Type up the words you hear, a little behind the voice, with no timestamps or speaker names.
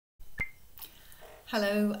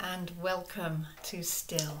Hello and welcome to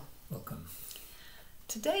Still. Welcome.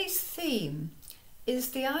 Today's theme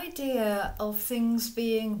is the idea of things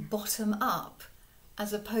being bottom up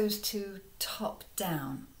as opposed to top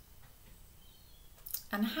down,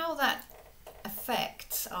 and how that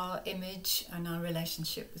affects our image and our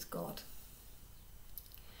relationship with God.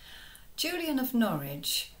 Julian of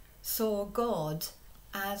Norwich saw God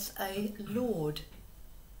as a Lord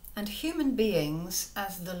and human beings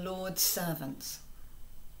as the Lord's servants.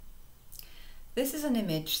 This is an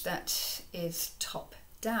image that is top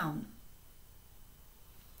down.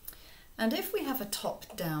 And if we have a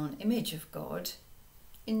top down image of God,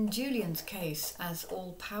 in Julian's case as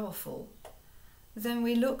all powerful, then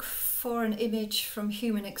we look for an image from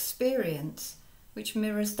human experience which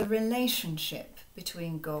mirrors the relationship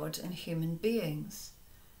between God and human beings.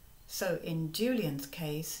 So in Julian's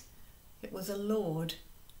case, it was a Lord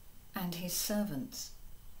and his servants.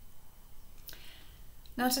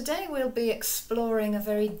 Now today we'll be exploring a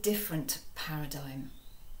very different paradigm,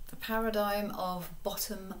 the paradigm of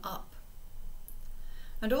bottom up.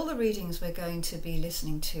 And all the readings we're going to be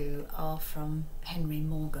listening to are from Henry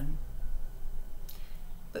Morgan.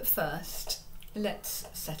 But first, let's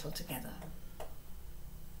settle together.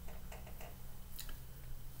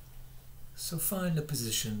 So find a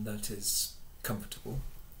position that is comfortable,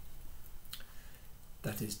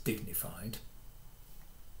 that is dignified,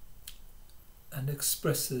 and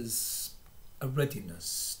expresses a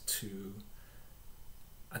readiness to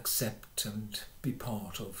accept and be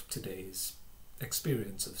part of today's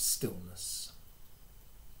experience of stillness.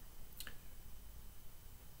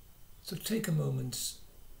 So take a moment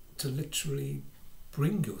to literally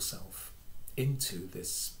bring yourself into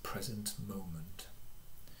this present moment.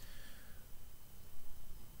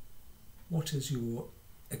 What is your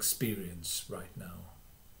experience right now?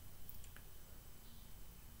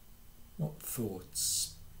 What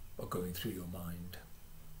thoughts are going through your mind?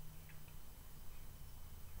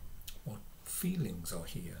 What feelings are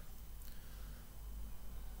here?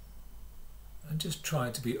 And just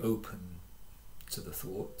try to be open to the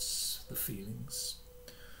thoughts, the feelings,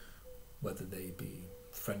 whether they be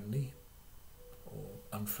friendly or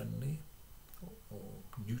unfriendly or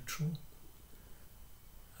neutral,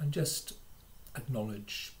 and just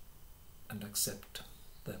acknowledge and accept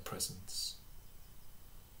their presence.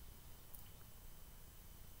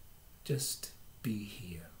 Just be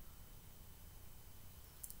here.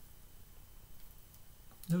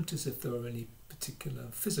 Notice if there are any particular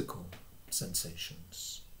physical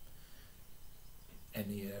sensations,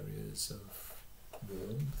 any areas of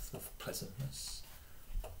warmth, of pleasantness,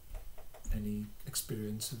 any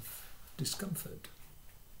experience of discomfort.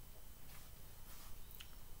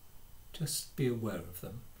 Just be aware of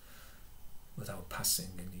them without passing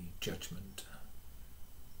any judgment.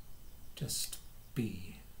 Just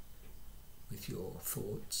be with your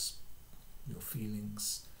thoughts, your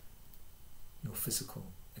feelings, your physical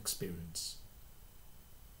experience.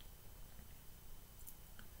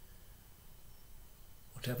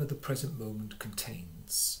 Whatever the present moment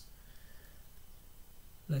contains,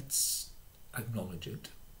 let's acknowledge it.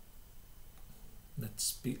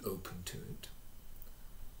 Let's be open to it.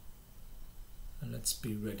 And let's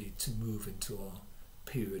be ready to move into our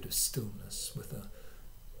period of stillness with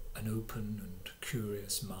an open and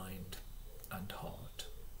curious mind and heart.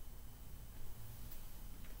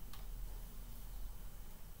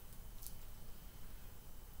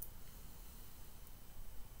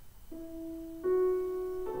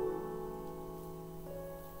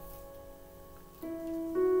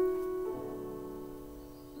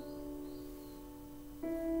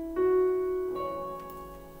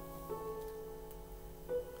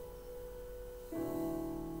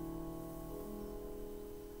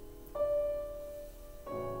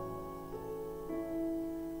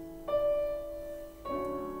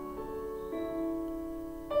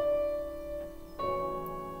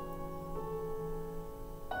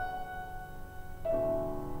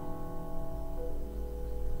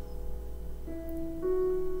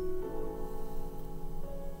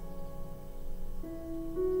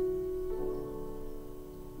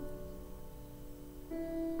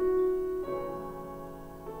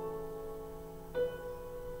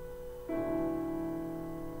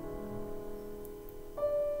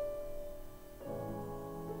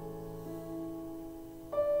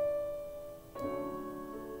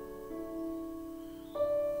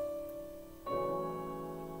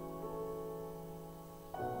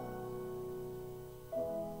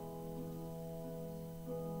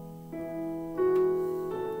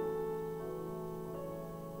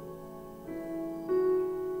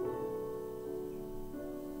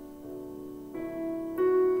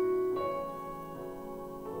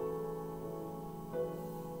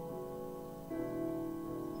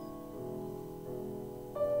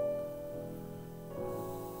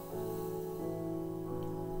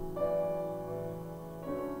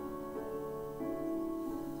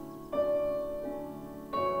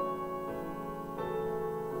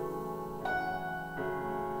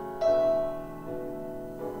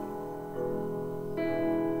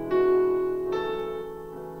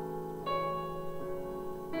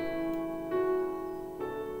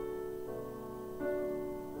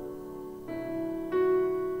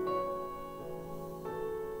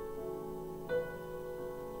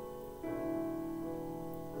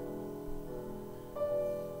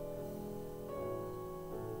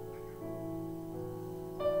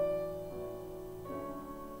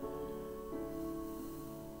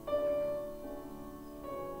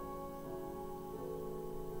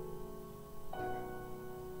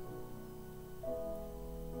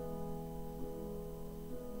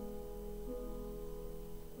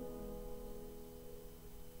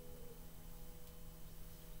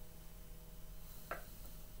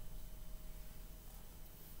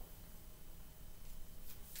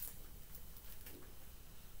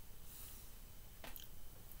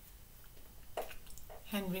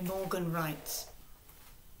 Henry Morgan writes,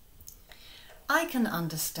 I can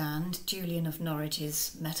understand Julian of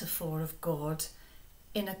Norwich's metaphor of God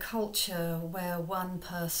in a culture where one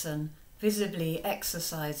person visibly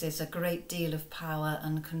exercises a great deal of power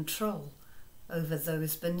and control over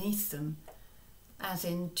those beneath them, as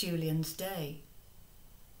in Julian's day.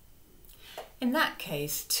 In that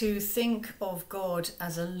case, to think of God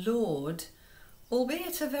as a lord,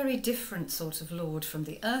 albeit a very different sort of lord from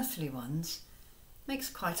the earthly ones, makes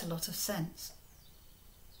quite a lot of sense.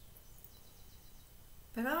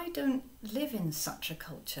 But I don't live in such a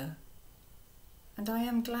culture, and I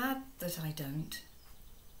am glad that I don't.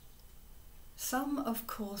 Some, of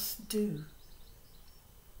course, do.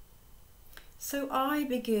 So I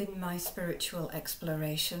begin my spiritual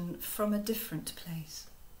exploration from a different place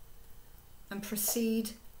and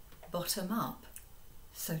proceed bottom up,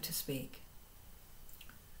 so to speak.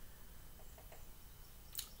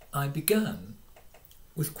 I began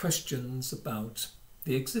with questions about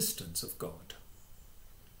the existence of God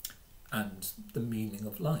and the meaning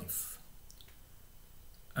of life,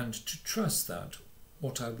 and to trust that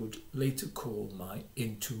what I would later call my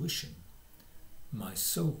intuition, my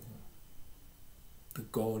soul, the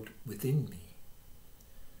God within me,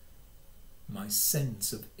 my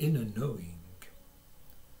sense of inner knowing,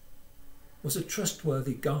 was a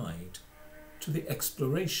trustworthy guide to the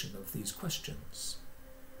exploration of these questions.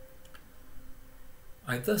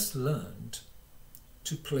 I thus learned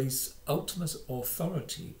to place ultimate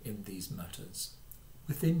authority in these matters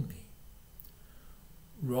within me,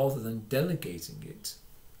 rather than delegating it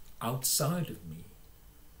outside of me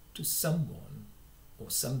to someone or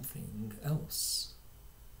something else.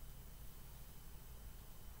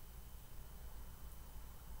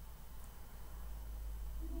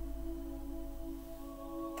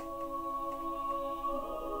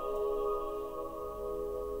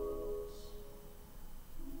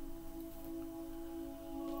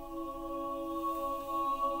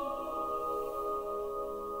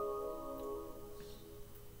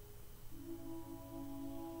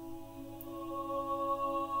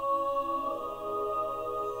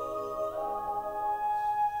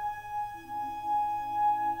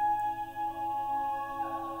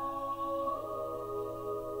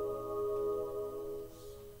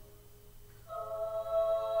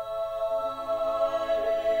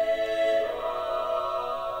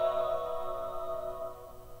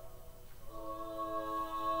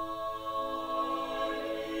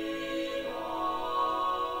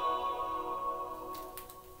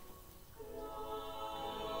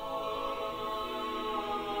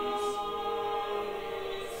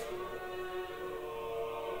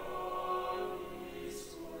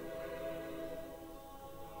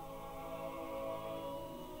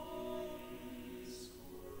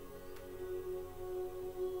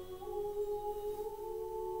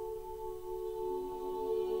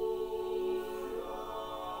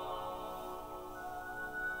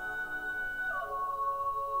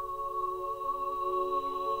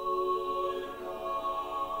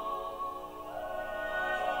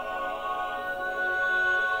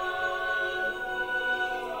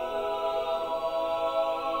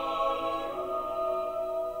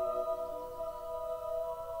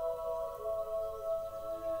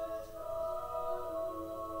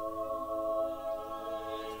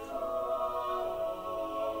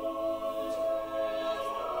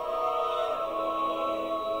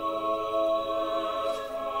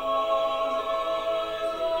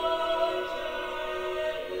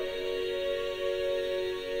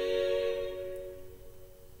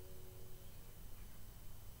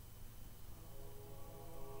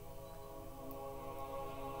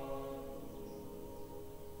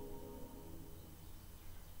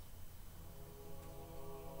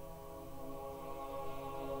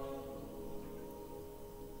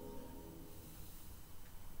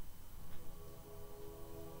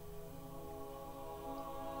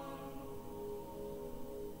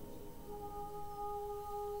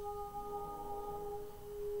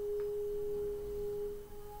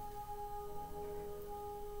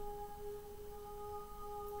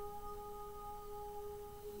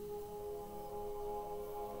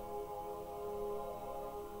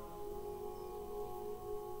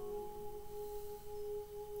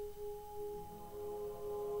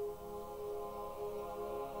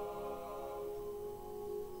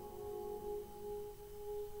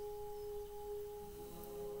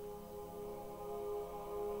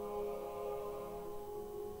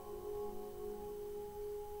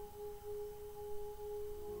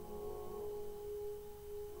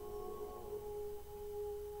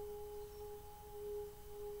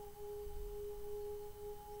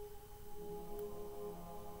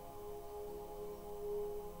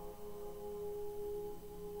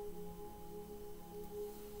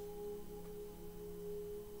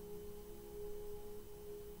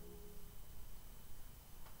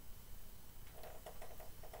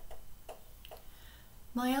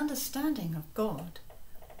 My understanding of God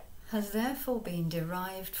has therefore been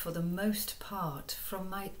derived for the most part from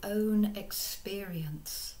my own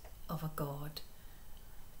experience of a God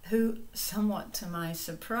who, somewhat to my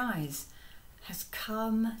surprise, has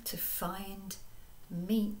come to find,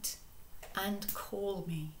 meet, and call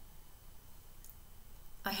me.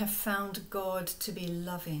 I have found God to be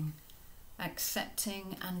loving,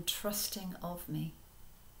 accepting and trusting of me,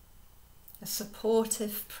 a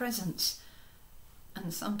supportive presence,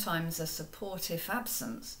 and sometimes a supportive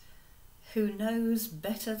absence, who knows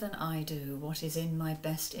better than I do what is in my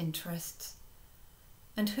best interests,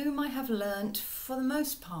 and whom I have learnt, for the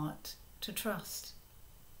most part, to trust.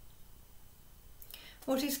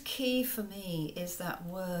 What is key for me is that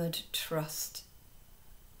word trust.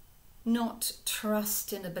 Not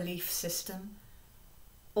trust in a belief system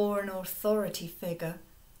or an authority figure,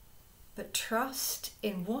 but trust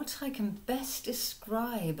in what I can best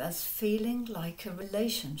describe as feeling like a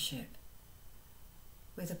relationship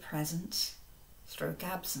with a presence, stroke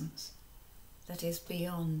absence, that is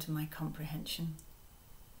beyond my comprehension.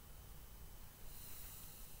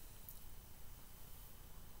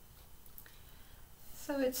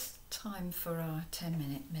 So it's time for our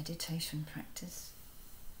 10-minute meditation practice.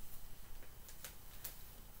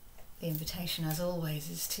 The invitation, as always,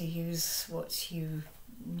 is to use what you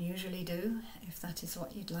usually do, if that is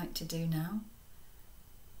what you'd like to do now.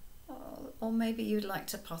 Or maybe you'd like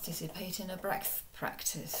to participate in a breath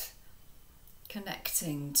practice,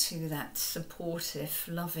 connecting to that supportive,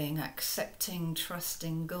 loving, accepting,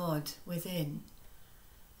 trusting God within,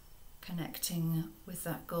 connecting with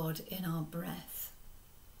that God in our breath.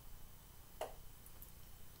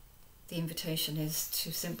 The invitation is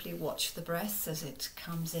to simply watch the breath as it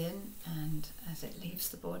comes in and as it leaves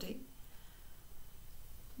the body.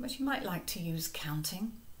 But you might like to use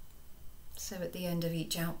counting. So at the end of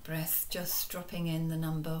each out breath, just dropping in the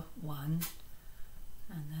number 1,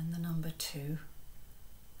 and then the number 2,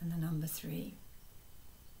 and the number 3.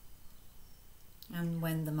 And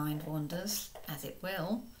when the mind wanders, as it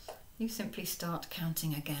will, you simply start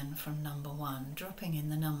counting again from number 1, dropping in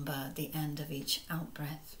the number at the end of each out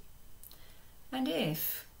breath. And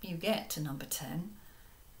if you get to number 10,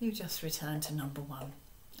 you just return to number 1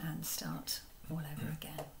 and start all over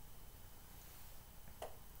again.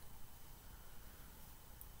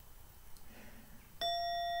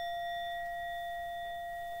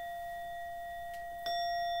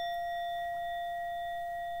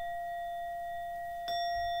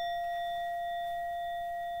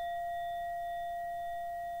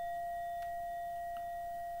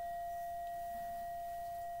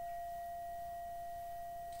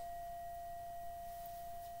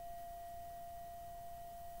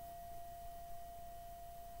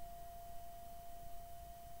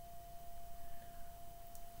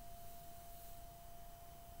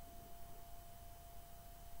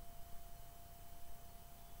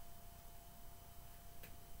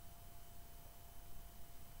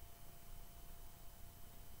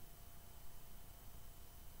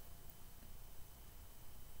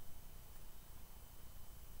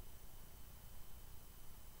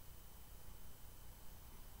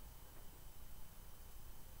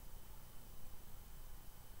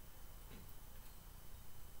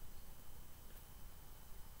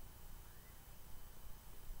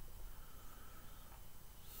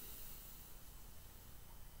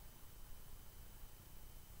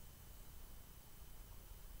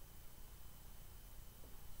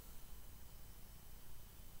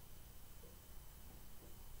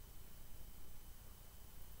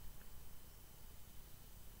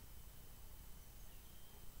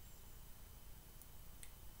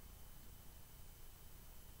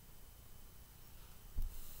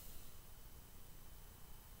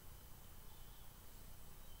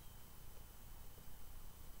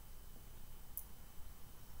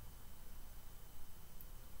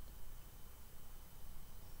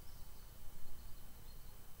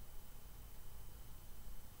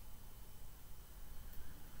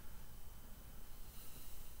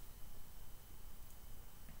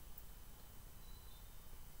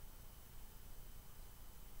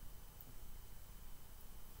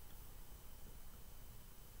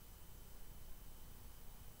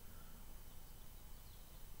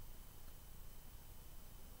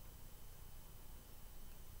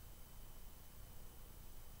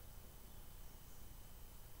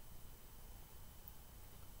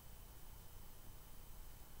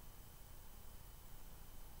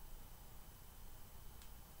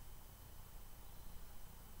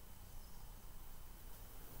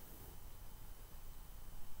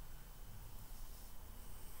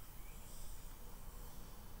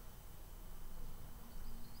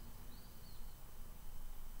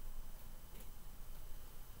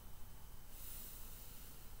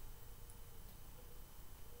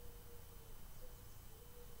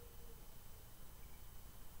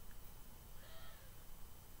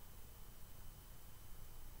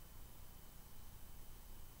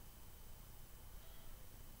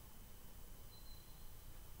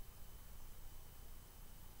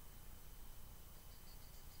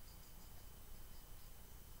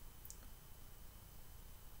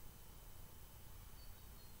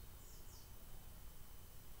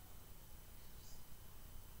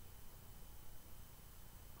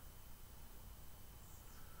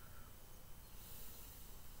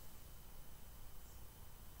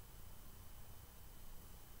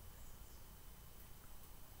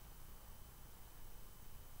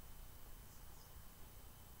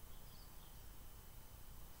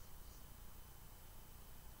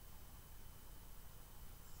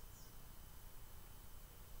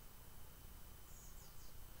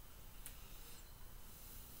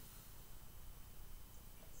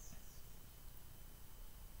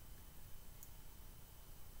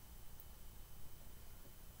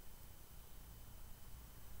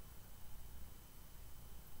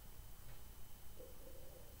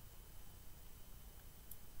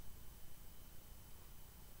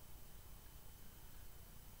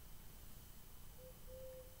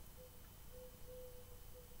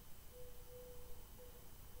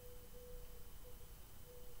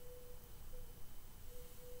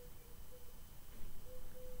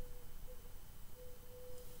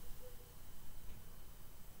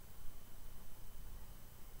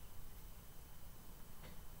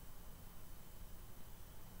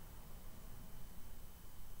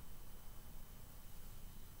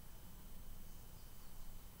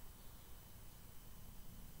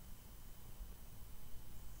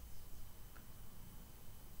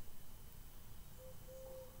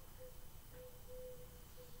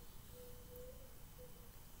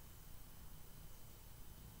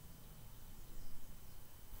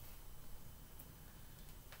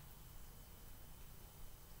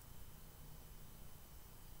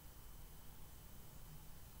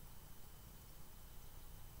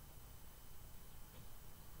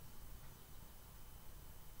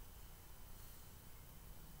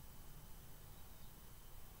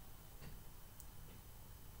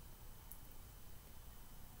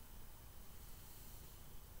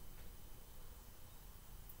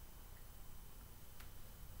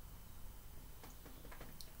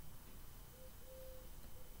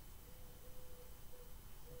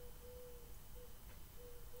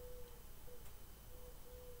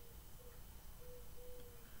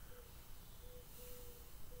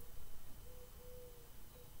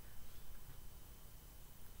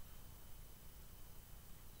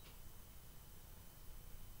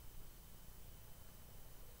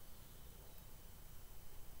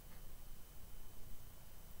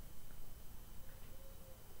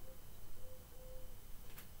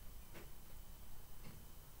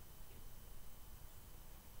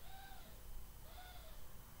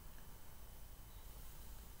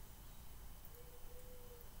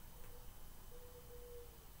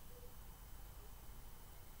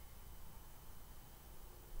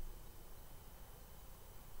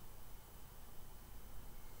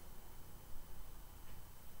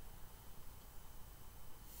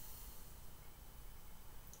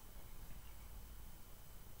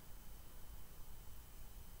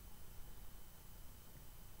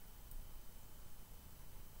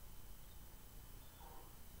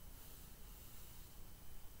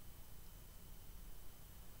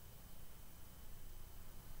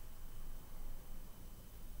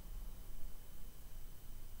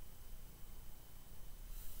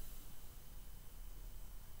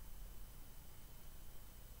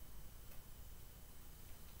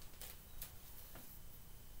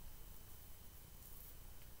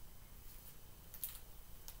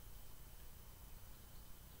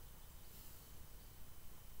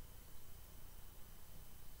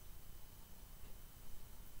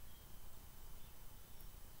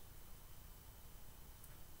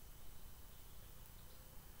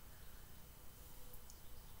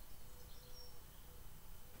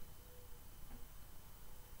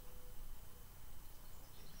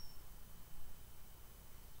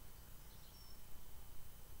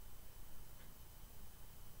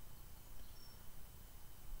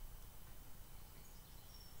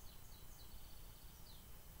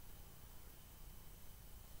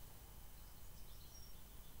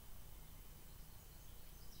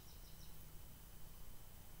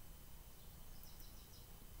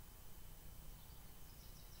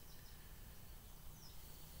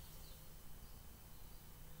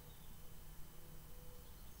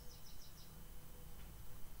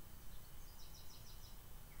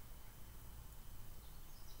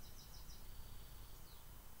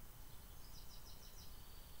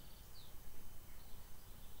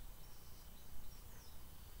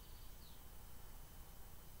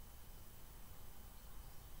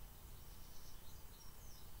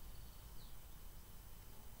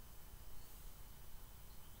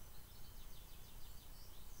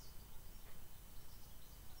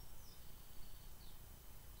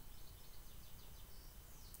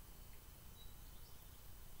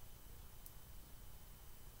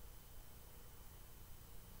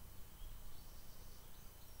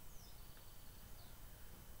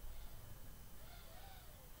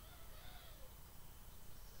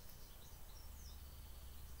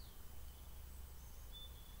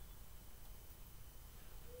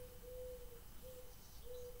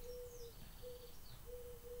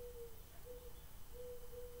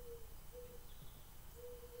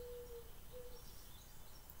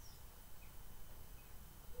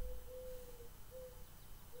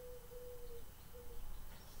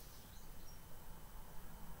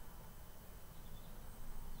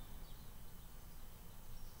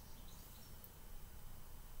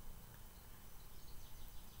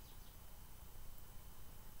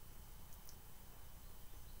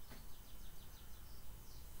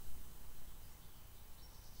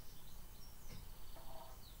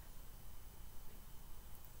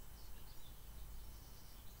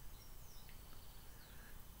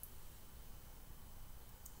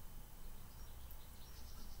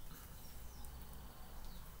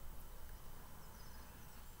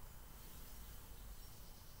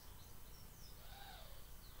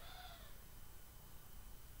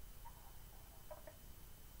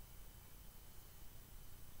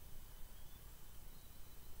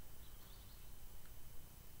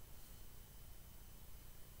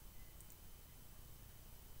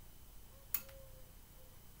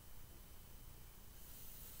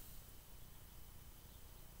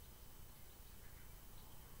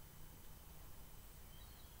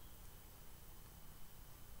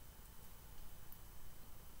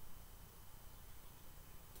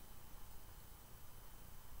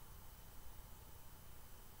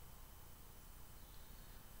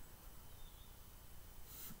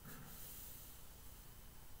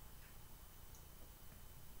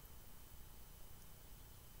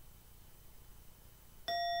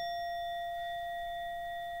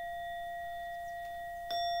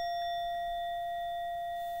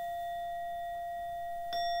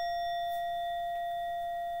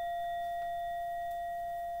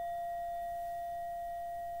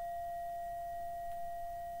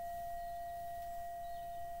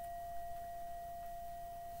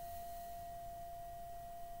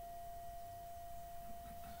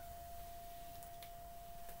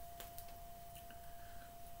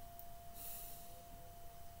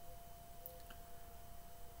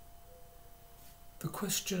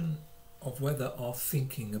 question of whether our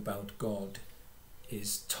thinking about God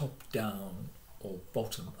is top down or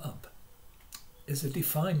bottom up is a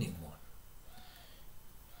defining one.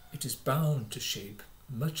 It is bound to shape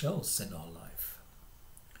much else in our life.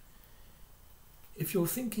 If your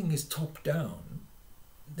thinking is top down,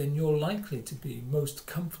 then you're likely to be most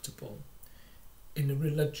comfortable in a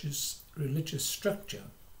religious structure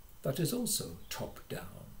that is also top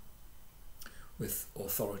down, with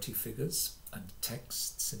authority figures and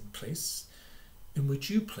texts in place in which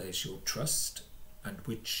you place your trust and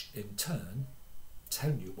which in turn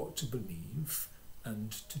tell you what to believe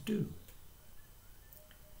and to do.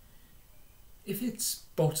 If it's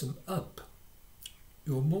bottom up,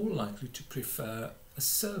 you're more likely to prefer a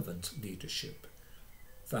servant leadership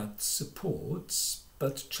that supports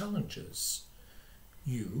but challenges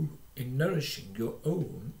you in nourishing your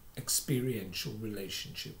own experiential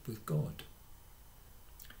relationship with God.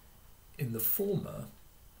 In the former,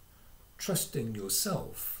 trusting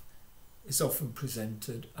yourself is often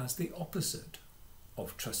presented as the opposite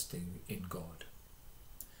of trusting in God.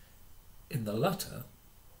 In the latter,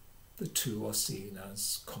 the two are seen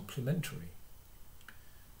as complementary.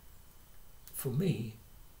 For me,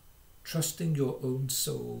 trusting your own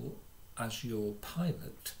soul as your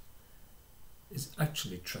pilot is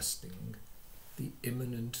actually trusting the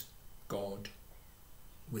immanent God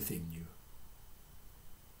within you.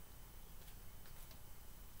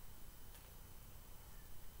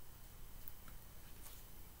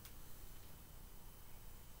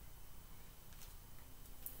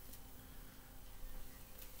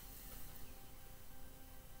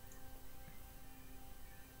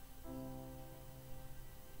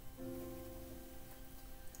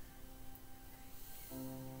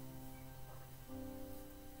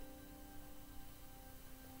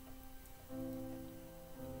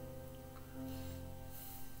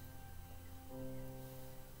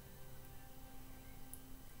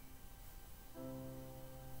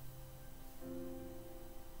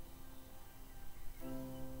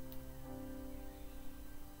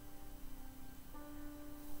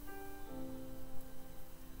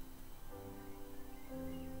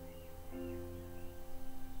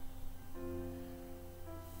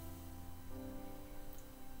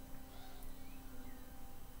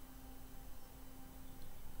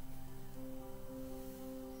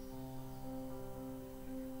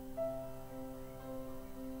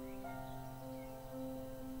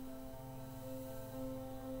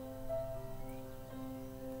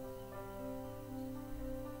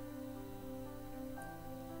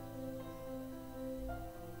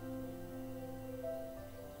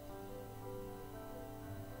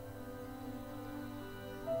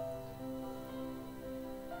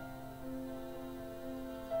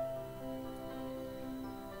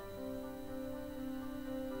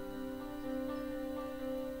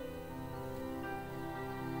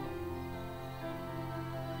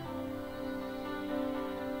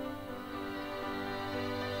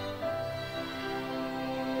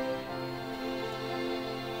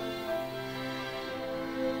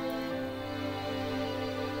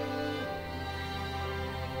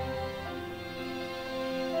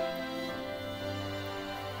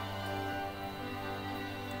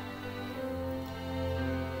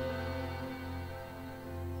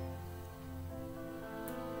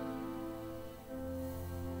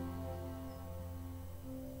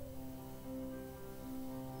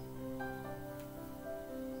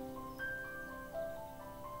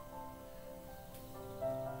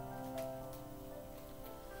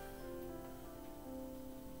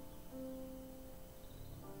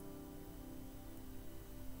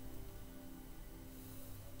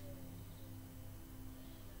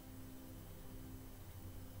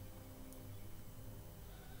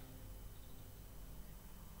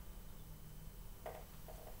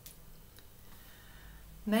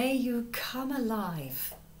 May you come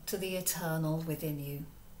alive to the eternal within you.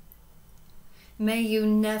 May you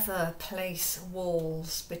never place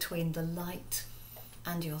walls between the light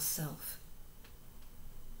and yourself.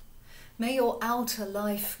 May your outer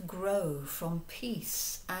life grow from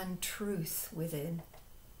peace and truth within.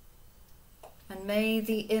 And may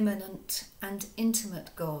the immanent and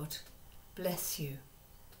intimate God bless you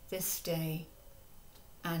this day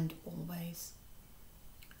and always.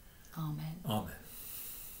 Amen. Amen.